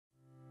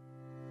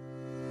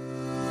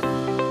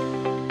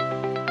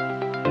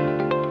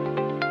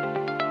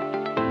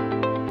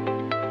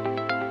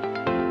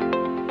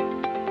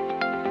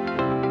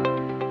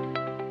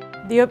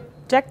The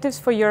objectives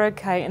for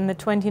Eurocae in the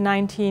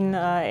 2019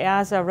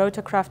 EASA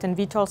Rotorcraft and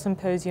VTOL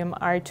Symposium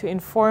are to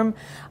inform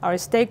our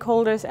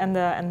stakeholders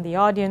and the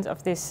audience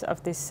of this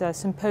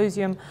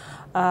symposium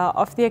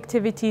of the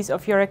activities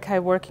of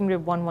Eurocae Working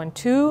Group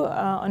 112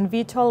 on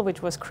VTOL,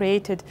 which was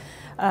created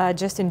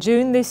just in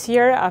June this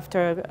year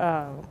after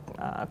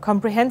a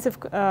comprehensive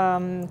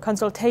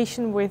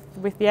consultation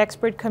with the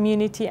expert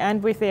community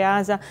and with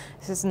EASA.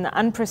 This is an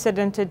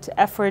unprecedented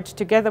effort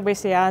together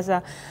with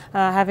EASA,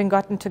 having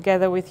gotten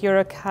together with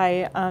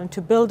Eurocae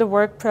to build a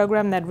work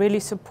program that really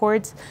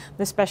supports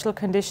the special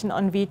condition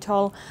on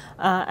VTOL,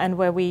 and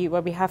where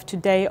we have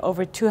today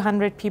over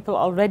 200 people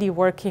already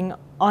working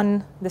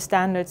on the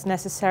standards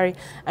necessary,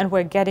 and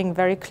we're getting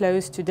very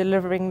close to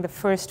delivering the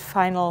first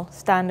final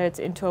standards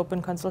into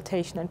open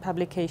consultation and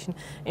publication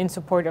in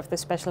support of the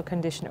special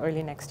condition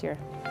early next year.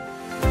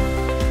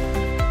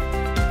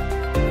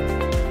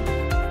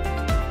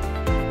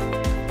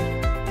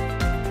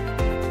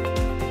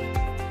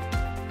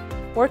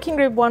 Working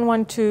Group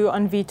 112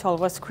 on VTOL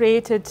was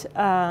created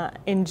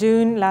in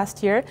June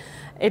last year.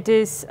 It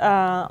is,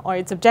 or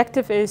its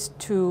objective is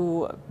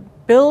to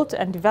build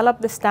and develop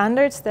the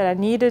standards that are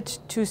needed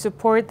to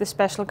support the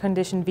special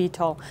condition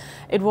VTOL.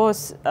 It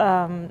was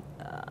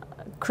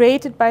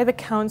created by the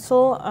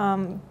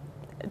Council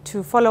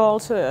to follow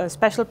also a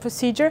special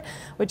procedure,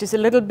 which is a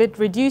little bit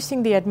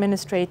reducing the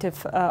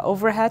administrative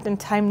overhead and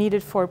time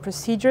needed for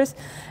procedures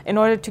in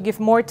order to give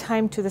more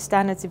time to the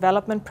standards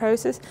development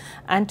process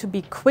and to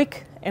be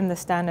quick in the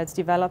standards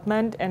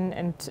development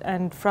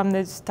and from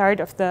the start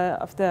of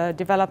the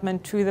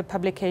development to the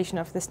publication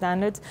of the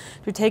standards,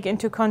 to take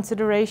into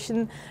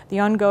consideration the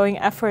ongoing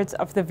efforts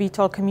of the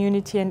VTOL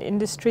community and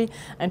industry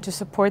and to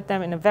support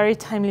them in a very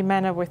timely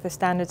manner with the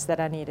standards that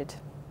are needed.